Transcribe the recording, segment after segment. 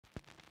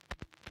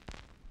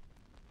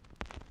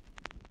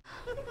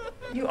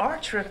You are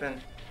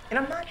tripping. And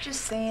I'm not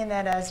just saying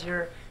that as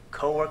your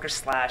coworker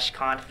slash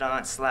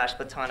confidant slash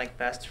platonic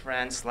best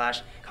friend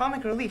slash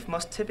comic relief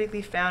most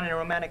typically found in a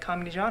romantic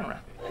comedy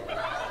genre.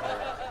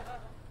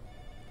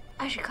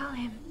 I should call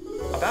him.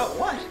 About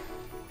what?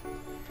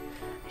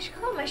 I should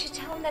call him. I should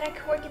tell him that I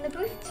could work in the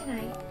booth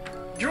tonight.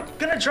 You're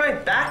gonna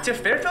drive back to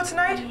Fairfield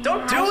tonight? Yeah,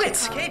 Don't do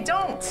it, okay?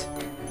 Don't.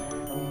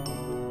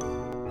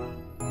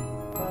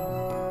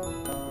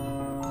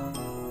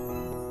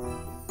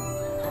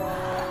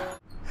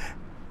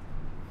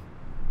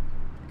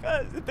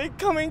 Guys, if they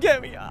come and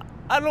get me,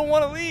 I don't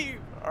want to leave,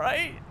 all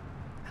right?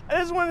 I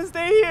just want to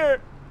stay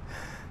here.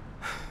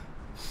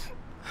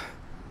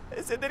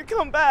 They said they'd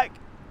come back,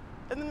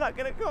 and they're not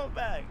gonna come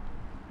back.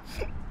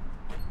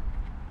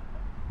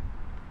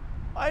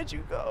 Why'd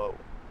you go?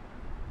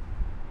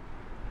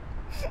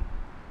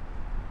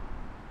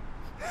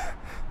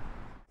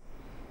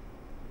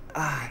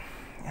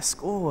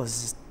 School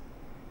is just...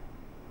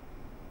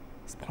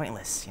 it's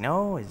pointless, you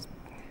know? It's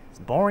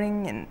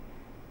boring, and...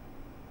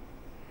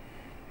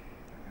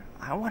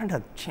 I wanted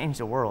to change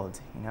the world,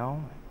 you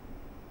know?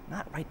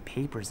 Not write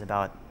papers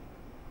about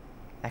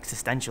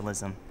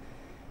existentialism.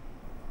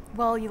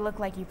 Well, you look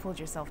like you pulled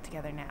yourself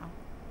together now.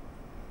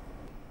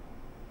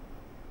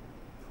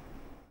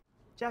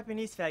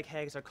 Japanese fag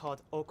hags are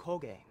called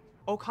okoge.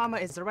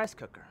 Okama is the rice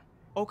cooker.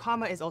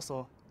 Okama is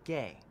also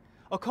gay.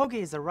 Okoge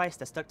is the rice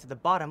that stuck to the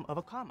bottom of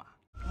okama.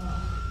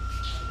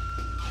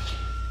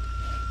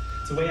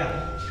 It's a way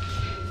out.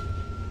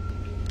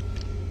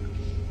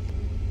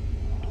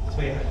 It's a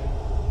way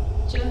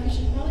out. Jeff, we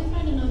should probably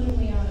find another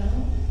way out. I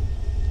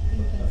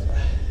don't think that's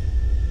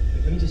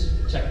right. Let me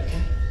just check,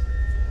 okay?